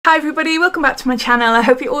Hi everybody, welcome back to my channel. I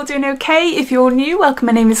hope you're all doing okay. If you're new, welcome.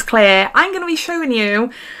 My name is Claire. I'm going to be showing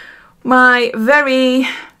you my very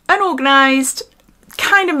unorganised,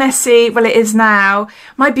 kind of messy, well it is now,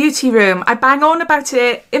 my beauty room. I bang on about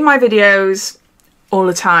it in my videos all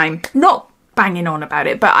the time. Not banging on about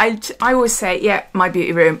it, but I always say, yeah, my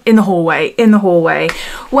beauty room, in the hallway.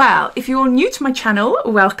 Well, if you're new to my channel,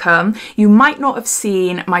 welcome. You might not have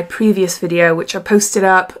seen my previous video, which I posted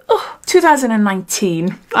up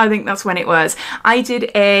 2019, I think that's when it was. I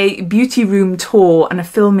did a beauty room tour and a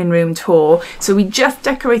filming room tour. So we just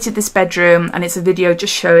decorated this bedroom, and it's a video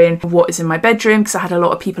just showing what is in my bedroom, because I had a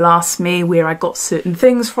lot of people ask me where I got certain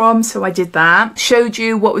things from, so I did that. Showed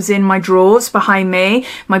you what was in my drawers behind me,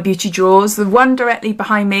 my beauty drawers. The one directly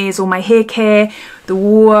behind me is all my hair care. The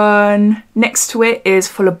one next to it is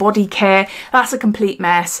full of body care. That's a complete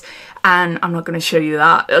mess, and I'm not going to show you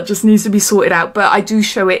that. It just needs to be sorted out, but I do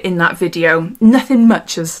show it in that video. Nothing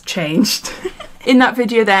much has changed. In that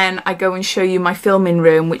video then, I go and show you my filming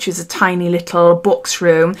room, which is a tiny little box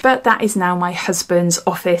room, but that is now my husband's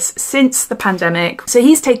office since the pandemic. So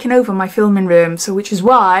he's taken over my filming room, so which is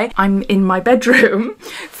why I'm in my bedroom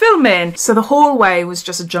filming. So the hallway was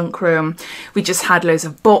just a junk room. We just had loads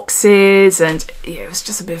of boxes, and yeah, it was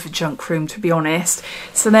just a bit of a junk room, to be honest.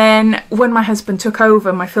 So then when my husband took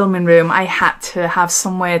over my filming room, I had to have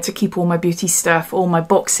somewhere to keep all my beauty stuff, all my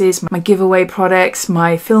boxes, my giveaway products,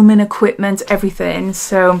 my filming equipment, everything.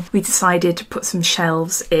 So we decided to put some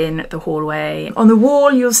shelves in the hallway. On the wall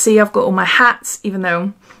you'll see I've got all my hats, even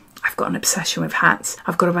though I've got an obsession with hats.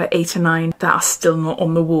 I've got about 8 or 9 that are still not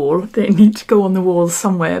on the wall. They need to go on the wall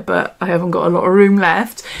somewhere, but I haven't got a lot of room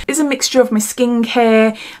left. It's a mixture of my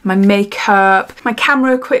skincare, my makeup, my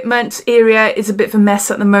camera equipment area is a bit of a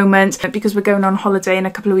mess at the moment because we're going on holiday in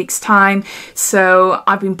a couple of weeks' time. So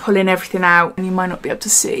I've been pulling everything out, and you might not be able to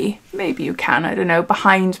see. Maybe you can, I don't know.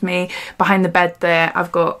 Behind me, behind the bed there,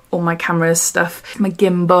 I've got all my camera stuff, my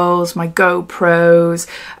gimbals, my GoPros,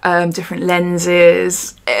 different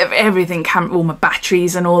lenses, everything, all my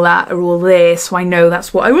batteries and all that are all there, so I know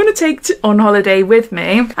that's what I want to take on holiday with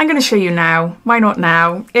me. I'm going to show you now. Why not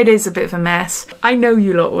now? It is a bit of a mess. I know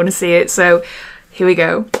you lot want to see it, so here we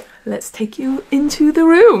go. Let's take you into the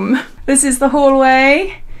room. This is the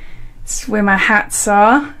hallway. This is where my hats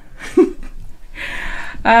are.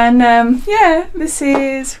 And yeah, this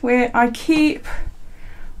is where I keep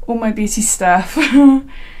all my beauty stuff.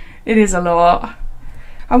 It is a lot.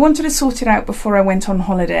 I wanted to sort it out before I went on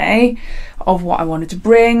holiday of what I wanted to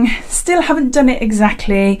bring. Still haven't done it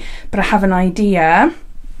exactly, but I have an idea.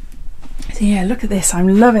 So yeah, look at this.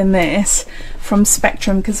 I'm loving this from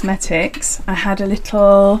Spectrum Cosmetics. I had a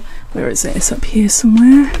little, where is it? It's up here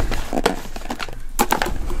somewhere.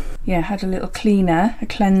 Yeah, I had a little cleaner, a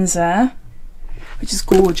cleanser, which is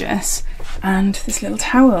gorgeous, and this little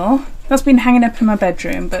towel that's been hanging up in my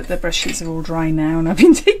bedroom, but the brushes are all dry now, and I've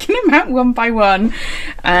been taking them out one by one,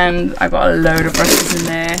 and I've got a load of brushes in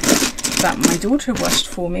there that my daughter washed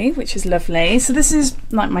for me, which is lovely. So this is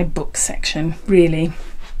like my book section, really,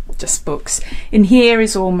 just books. In here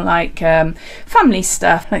is all like family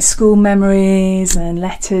stuff, like school memories and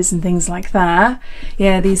letters and things like that.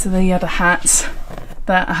 Yeah, these are the other hats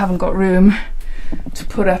that I haven't got room to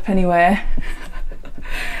put up anywhere.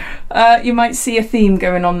 You might see a theme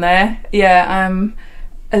going on there. Yeah, I'm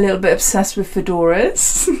a little bit obsessed with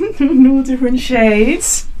fedoras in all different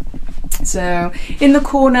shades. So in the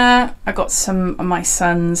corner I got some of my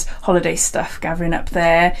son's holiday stuff gathering up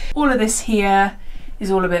there. All of this here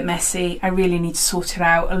is all a bit messy. I really need to sort it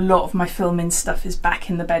out. A lot of my filming stuff is back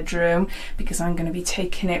in the bedroom because I'm going to be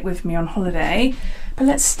taking it with me on holiday. But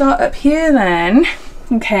let's start up here then.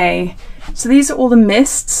 Okay, so these are all the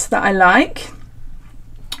mists that I like,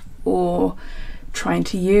 or trying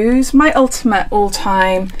to use. My ultimate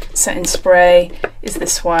all-time setting spray is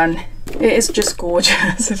this one. It is just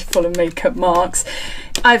gorgeous. It's full of makeup marks.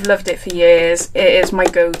 I've loved it for years. It is my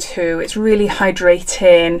go-to. It's really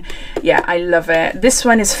hydrating. Yeah, I love it. This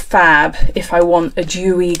one is fab if I want a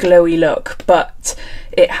dewy, glowy look, but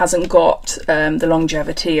it hasn't got the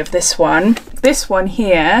longevity of this one. This one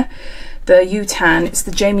here, the U-Tan, it's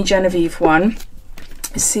the Jamie Genevieve one.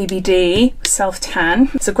 CBD self tan.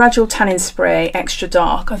 It's a gradual tanning spray, extra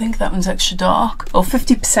dark. I think that one's extra dark, or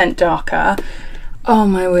 50% darker. Oh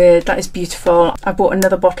my word, that is beautiful. I bought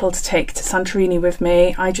another bottle to take to Santorini with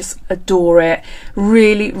me. I just adore it.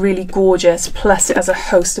 Really, really gorgeous. Plus it has a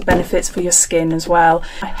host of benefits for your skin as well.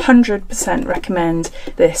 I 100% recommend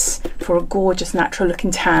this for a gorgeous natural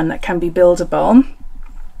looking tan that can be buildable.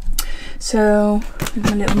 So with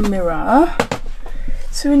my little mirror.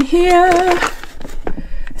 So in here,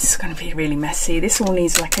 This is going to be really messy. This all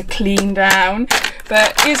needs like a clean down.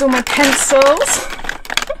 But here's all my pencils. Lots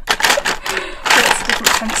of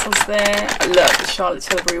different pencils there. I love the Charlotte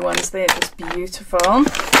Tilbury ones. They're just beautiful.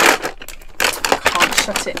 Can't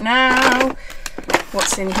shut it now.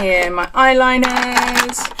 What's in here? My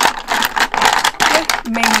eyeliners.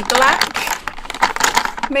 Mainly black.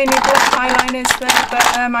 Mainly black eyeliners there, but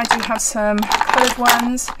I do have some coloured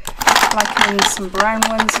ones, like in some brown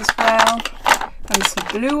ones as well, and some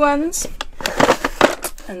blue ones.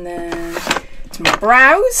 And then to my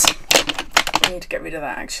brows. I need to get rid of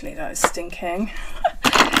that actually, that is stinking.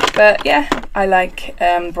 But yeah, I like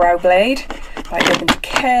Brow Blade by Urban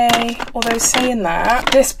Decay. Although saying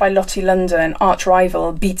that, this by Lottie London, Arch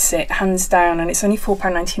Rival, beats it hands down, and it's only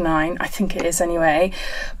 £4.99. I think it is anyway.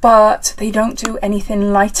 But they don't do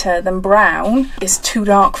anything lighter than brown. It's too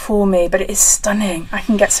dark for me, but it is stunning. I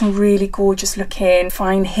can get some really gorgeous looking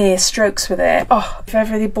fine hair strokes with it. Oh, if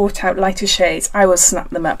ever they bought out lighter shades, I will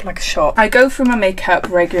snap them up like a shot. I go through my makeup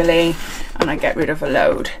regularly and I get rid of a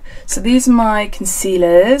load. So these are my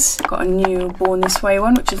concealers. Got a new Born This Way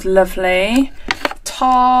one, which is lovely.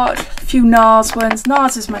 Tarte, a few NARS ones.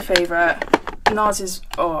 NARS is my favourite. NARS is,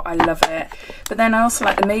 oh, I love it. But then I also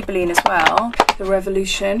like the Maybelline as well. The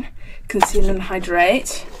Revolution Conceal and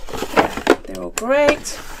Hydrate. Yeah, they're all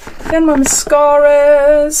great. Then my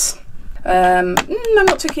mascaras. I'm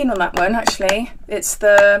not too keen on that one actually. It's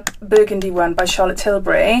the burgundy one by Charlotte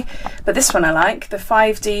Tilbury, but this one I like, the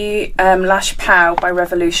 5D Lash Pow by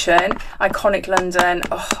Revolution, Iconic London.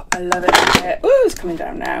 Oh, I love it. Ooh, it's coming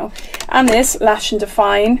down now. And this Lash and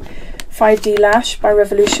Define 5D Lash by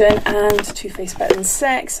Revolution, and Too Faced Better Than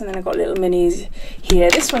Sex. And then I've got little minis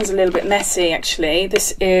here. This one's a little bit messy actually.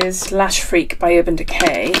 This is Lash Freak by Urban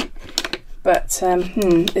Decay. But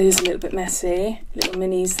it is a little bit messy. Little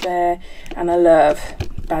minis there, and I love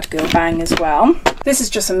Bad Girl Bang as well. This is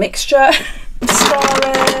just a mixture.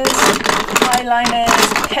 Mascaras,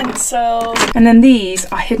 eyeliners, pencils, and then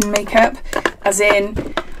these are hidden makeup, as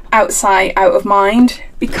in outside, out of mind.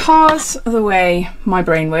 Because of the way my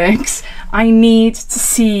brain works, I need to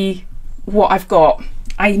see what I've got.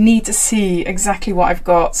 I need to see exactly what I've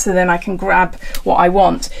got, so then I can grab what I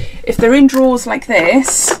want. If they're in drawers like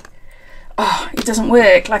this, oh, it doesn't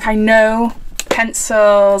work. Like, I know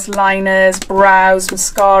pencils, liners, brows,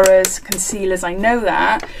 mascaras, concealers, I know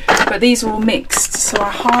that, but these are all mixed, so I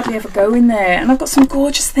hardly ever go in there. And I've got some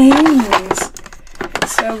gorgeous things,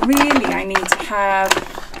 so really I need to have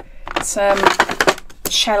some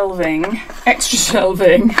shelving, extra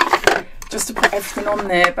shelving, just to put everything on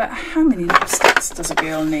there. But how many lipsticks does a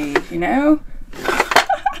girl need, you know?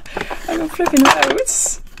 I got flipping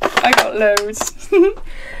loads. I got loads.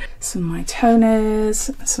 Some of my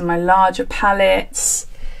toners, some of my larger palettes,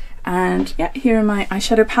 and yeah, here are my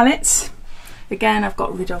eyeshadow palettes. Again, I've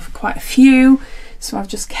got rid of quite a few, so I've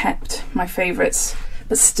just kept my favourites,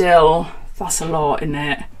 but still, that's a lot, isn't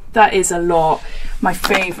it? That is a lot. My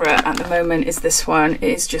favourite at the moment is this one. It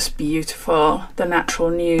is just beautiful. The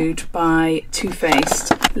Natural Nude by Too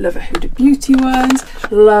Faced. Love a Huda Beauty ones.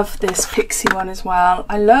 Love this Pixie one as well.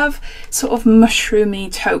 I love sort of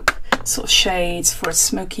mushroomy taupe sort of shades for a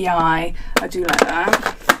smoky eye. I do like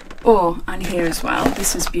that. Oh, and here as well.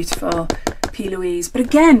 This is beautiful. P. Louise. But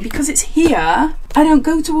again, because it's here, I don't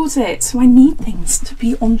go towards it. So I need things to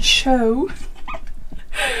be on show.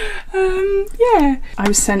 Yeah, I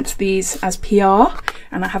was sent these as PR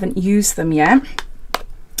and I haven't used them yet,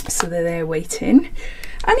 so they're there waiting.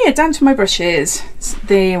 And yeah, down to my brushes.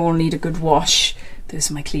 They all need a good wash.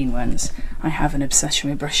 Those are my clean ones. I have an obsession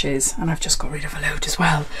with brushes, and I've just got rid of a load as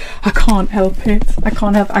well. I can't help it. I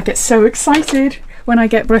can't help it. I get so excited when I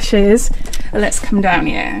get brushes. Let's come down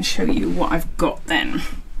here and show you what I've got then.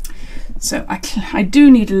 So I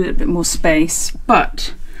do need a little bit more space,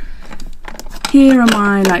 but here are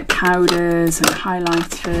my like powders and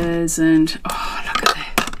highlighters, and oh, look at this.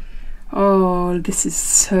 Oh, this is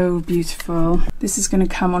so beautiful. This is going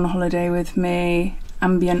to come on holiday with me.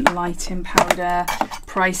 Ambient lighting powder,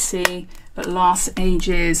 pricey, but lasts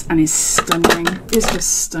ages and is stunning. It's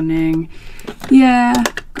just stunning. Yeah,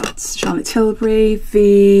 got Charlotte Tilbury,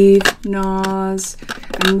 Vive, NARS,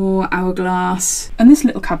 and more Hourglass. And this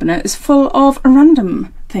little cabinet is full of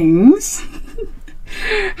random things.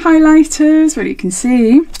 Highlighters, well, you can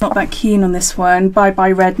see. Not that keen on this one, Bye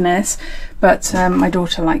Bye Redness, but my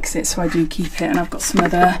daughter likes it, so I do keep it. And I've got some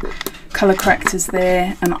other colour correctors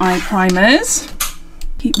there and eye primers.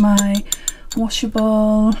 Keep my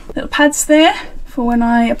washable little pads there for when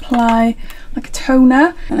I apply like a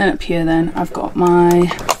toner. And then up here then I've got my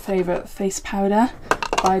favourite face powder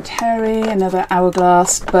by Terry, another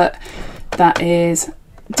Hourglass, but that is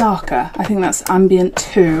darker. I think that's ambient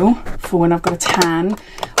 2 for when I've got a tan.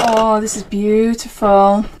 Oh, this is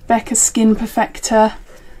beautiful. Becca Skin Perfector.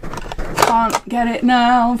 Can't get it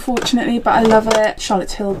now, unfortunately, but I love it. Charlotte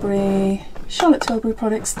Tilbury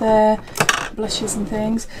products there, blushes and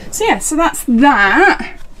things. So yeah, so that's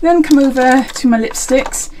that. Then come over to my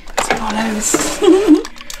lipsticks.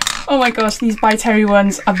 Oh my gosh, these By Terry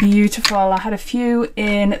ones are beautiful. I had a few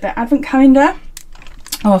in the advent calendar.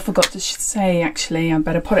 Oh, I forgot to say, actually, I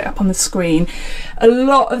better put it up on the screen. A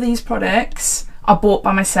lot of these products are bought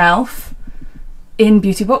by myself in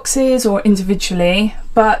beauty boxes or individually,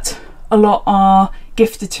 but a lot are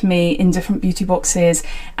gifted to me in different beauty boxes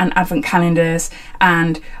and advent calendars,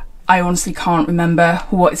 and I honestly can't remember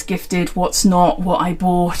what is gifted, what's not, what I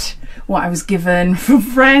bought, what I was given from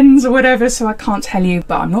friends or whatever, so I can't tell you,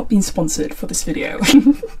 but I'm not being sponsored for this video.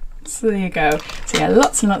 So there you go. So yeah,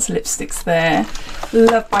 lots and lots of lipsticks there.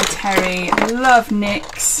 Love By Terry, love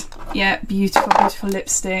NYX. Yeah, beautiful, beautiful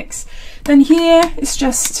lipsticks. Then here it's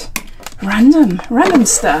just random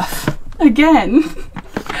stuff. Again,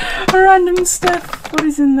 random stuff. What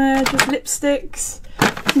is in there? Just lipsticks,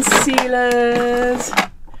 concealers,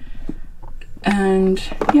 and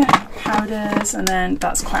yeah, powders, and then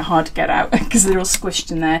that's quite hard to get out because they're all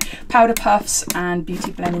squished in there. Powder puffs and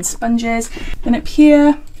beauty blending sponges. Then up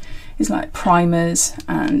here is like primers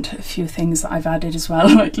and a few things that I've added as well,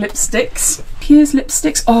 like lipsticks. Here's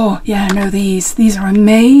lipsticks. Oh yeah, no, these are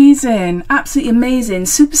amazing, absolutely amazing.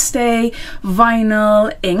 Superstay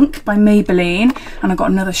Vinyl Ink by Maybelline, and I've got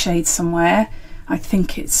another shade somewhere. I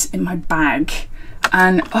think it's in my bag.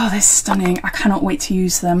 And oh, they're stunning. I cannot wait to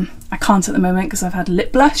use them. I can't at the moment because I've had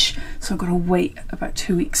lip blush, so I've got to wait about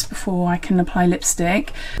 2 weeks before I can apply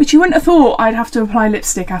lipstick, which you wouldn't have thought I'd have to apply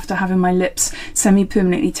lipstick after having my lips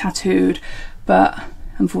semi-permanently tattooed, but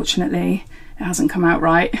unfortunately it hasn't come out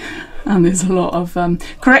right, and there's a lot of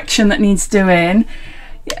correction that needs doing.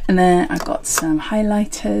 Yeah, and then I've got some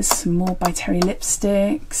highlighters, some more By Terry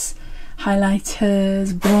lipsticks,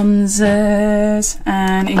 highlighters, bronzers,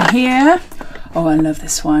 and in here, oh, I love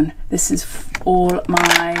this one. This is all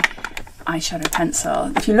my eyeshadow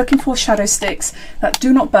pencil. If you're looking for shadow sticks that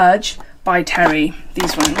do not budge, By Terry,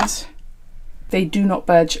 these ones, they do not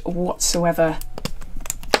budge whatsoever.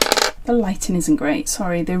 The lighting isn't great,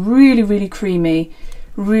 sorry. They're really, really creamy,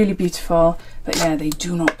 really beautiful, but yeah, they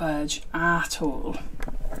do not budge at all.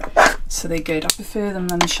 So they're good. I prefer them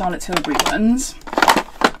than the Charlotte Tilbury ones.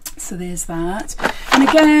 So there's that. And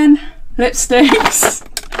again, lipsticks.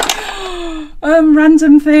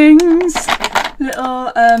 Random things,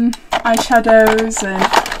 little eyeshadows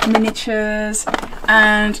and miniatures,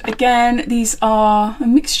 and again these are a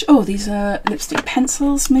mixture. Oh, these are lipstick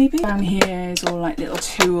pencils maybe. Down here is all like little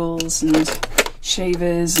tools and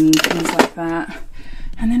shavers and things like that.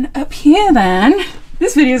 And then up here then,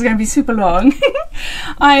 this video is going to be super long.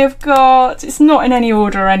 I have got, it's not in any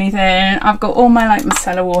order or anything, I've got all my like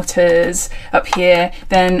micellar waters up here,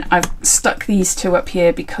 then I've stuck these two up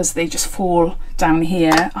here because they just fall down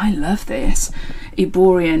here. I love this.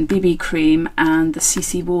 Eborian BB cream and the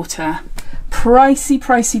CC water. Pricey,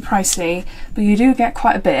 pricey, pricey, but you do get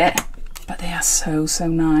quite a bit, but they are so, so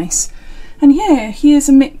nice. And yeah, here's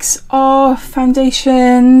a mix of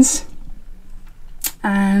foundations,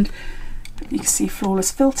 and you can see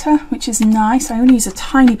Flawless Filter, which is nice. I only use a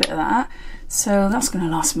tiny bit of that, so that's going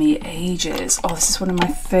to last me ages. Oh, this is one of my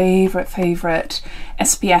favourite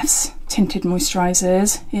SPF's tinted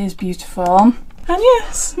moisturisers. It is beautiful. And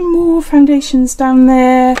yeah, some more foundations down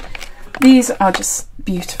there. These are just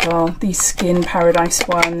beautiful, these Skin Paradise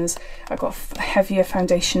ones. I've got heavier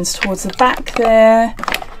foundations towards the back there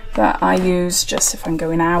that I use just if I'm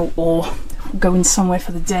going out or going somewhere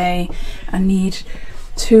for the day and need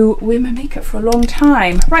to wear my makeup for a long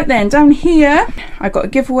time. Right then, down here I've got a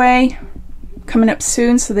giveaway coming up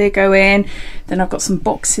soon, so they go in. Then I've got some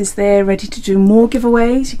boxes there ready to do more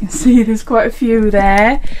giveaways. You can see there's quite a few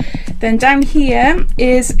there. Then down here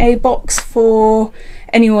is a box for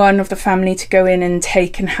anyone of the family to go in and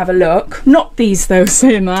take and have a look. Not these though,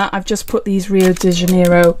 saying that, I've just put these Rio de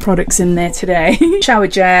Janeiro products in there today. Shower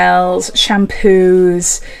gels,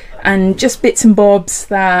 shampoos, and just bits and bobs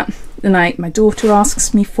that like my daughter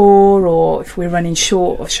asks me for, or if we're running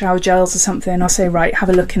short of shower gels or something, I'll say, right, have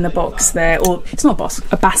a look in the box there, or it's not a box,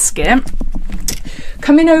 a basket.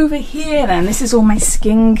 Coming over here then, this is all my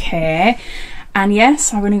skincare, and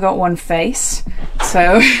yes, I've only got one face,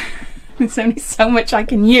 so there's only so much I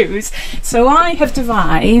can use. So I have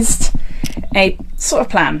devised a sort of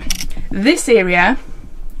plan. This area,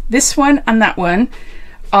 this one and that one,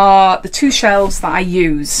 are the two shelves that I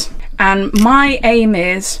use, and my aim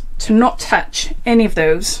is to not touch any of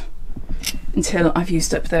those until I've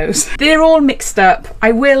used up those. They're all mixed up.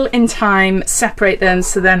 I will in time separate them,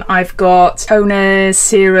 so then I've got toners,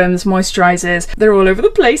 serums, moisturizers. They're all over the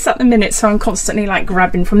place at the minute, so I'm constantly like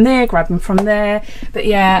grabbing from there, grabbing from there. But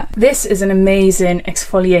yeah, this is an amazing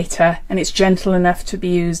exfoliator and it's gentle enough to be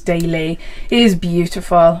used daily. It is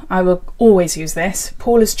beautiful. I will always use this.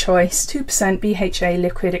 Paula's Choice 2% BHA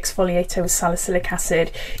liquid exfoliator with salicylic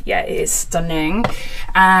acid. Yeah, it is stunning.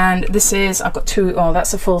 And this is, I've got two, oh,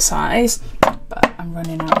 that's a full size, but I'm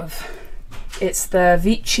running out of. It's the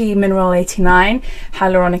Vichy Mineral 89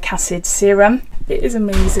 Hyaluronic Acid Serum. It is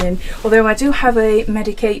amazing. Although I do have a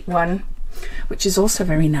Medicate one, which is also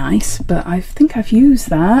very nice, but I think I've used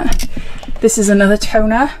that. This is another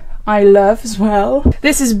toner I love as well.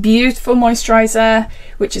 This is beautiful moisturizer,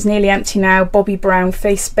 which is nearly empty now. Bobbi Brown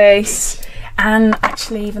face base. And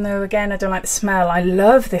actually, even though again I don't like the smell, I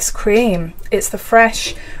love this cream. It's the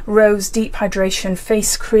Fresh Rose Deep Hydration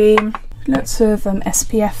Face Cream. Lots of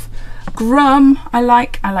SPF Grum. I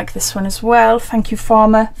like this one as well. Thank You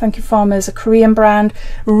Pharma. Thank You Pharma is a Korean brand.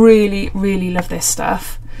 Really love this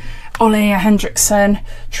stuff. Ole Hendrickson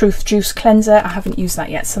Truth Juice Cleanser. I haven't used that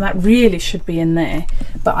yet, so that really should be in there,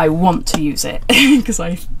 but I want to use it because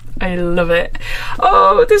I love it.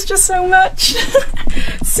 Oh, there's just so much.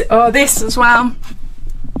 Oh, this as well.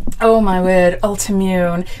 Oh my word,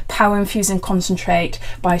 Ultimune Power Infusing Concentrate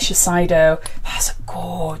by Shiseido. That's a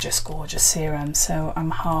gorgeous serum, so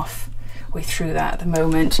I'm halfway through that at the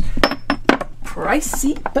moment.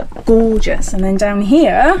 Pricey but gorgeous. And then down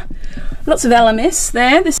here, lots of Elemis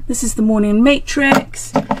there. This is the Morning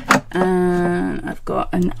Matrix, and I've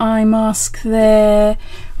got an eye mask there.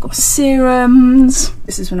 I've got serums.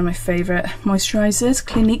 This is one of my favourite moisturisers,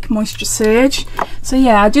 Clinique Moisture Surge. So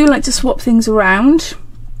yeah, I do like to swap things around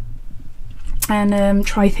and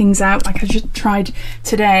try things out. Like I just tried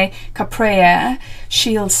today Caprea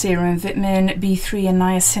Shield Serum, Vitamin B3 and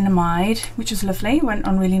Niacinamide, which was lovely, went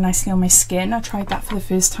on really nicely on my skin. I tried that for the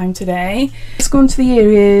first time today. Let's go on to the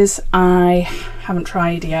areas I haven't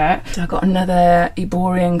tried yet. So I got another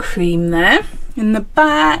Eborian cream there. In the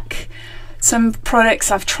back, some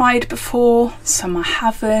products I've tried before, some I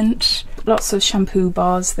haven't. Lots of shampoo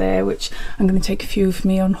bars there, which I'm going to take a few with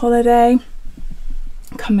me on holiday.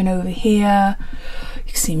 Coming over here, you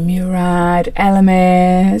can see Murad,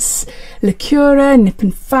 Elemis, Lacura, Nip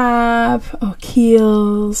and Fab, or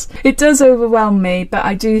Kiehl's. It does overwhelm me, but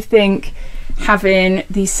I do think having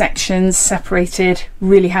these sections separated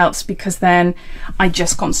really helps, because then I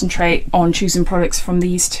just concentrate on choosing products from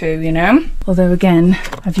these two, you know? Although again,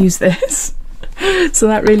 I've used this, so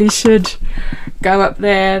that really should go up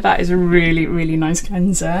there. That is a really nice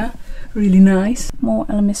cleanser. Really nice. More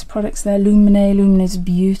Elemis products there. Lumine. Lumine's a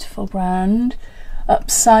beautiful brand.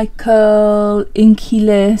 Upcycle, Inky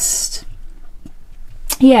List.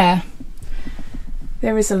 Yeah,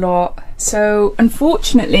 there is a lot. So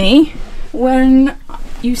unfortunately, when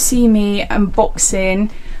you see me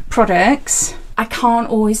unboxing products, I can't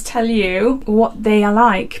always tell you what they are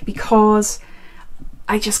like, because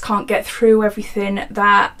I just can't get through everything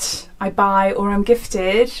that I buy or I'm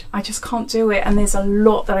gifted. I just can't do it, and there's a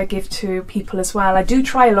lot that I give to people as well. I do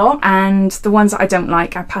try a lot, and the ones that I don't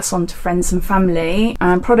like I pass on to friends and family.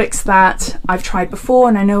 Products that I've tried before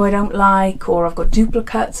and I know I don't like, or I've got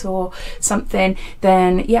duplicates or something,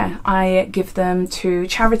 then yeah, I give them to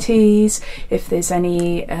charities if there's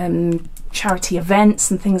any charity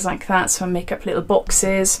events and things like that, so I make up little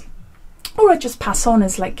boxes. Or I just pass on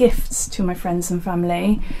as like gifts to my friends and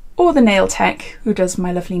family. Or the nail tech who does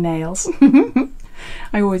my lovely nails.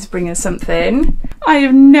 I always bring her something. I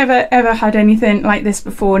have never ever had anything like this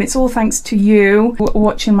before, and it's all thanks to you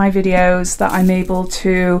watching my videos that I'm able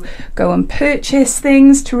to go and purchase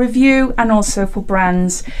things to review, and also for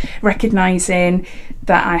brands recognising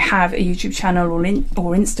that I have a YouTube channel or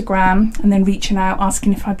Instagram, and then reaching out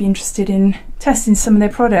asking if I'd be interested in testing some of their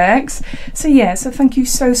products. So yeah, so thank you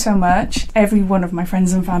so much. Every one of my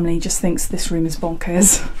friends and family just thinks this room is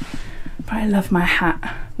bonkers. But I love my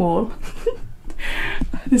hat wall.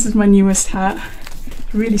 This is my newest hat.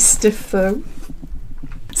 Really stiff though.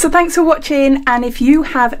 So thanks for watching, and if you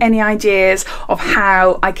have any ideas of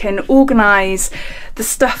how I can organise the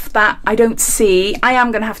stuff that I don't see, I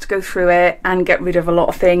am going to have to go through it and get rid of a lot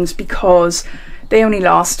of things, because they only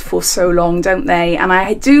last for so long, don't they? And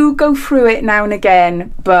I do go through it now and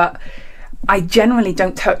again, but I generally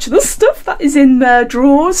don't touch the stuff that is in the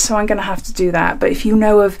drawers, so I'm going to have to do that. But if you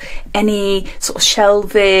know of any sort of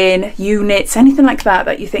shelving units, anything like that,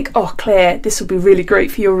 that you think, oh Claire, this would be really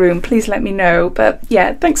great for your room, please let me know. But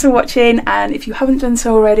yeah, thanks for watching, and if you haven't done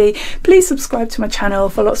so already, please subscribe to my channel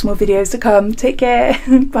for lots more videos to come. Take care.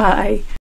 Bye.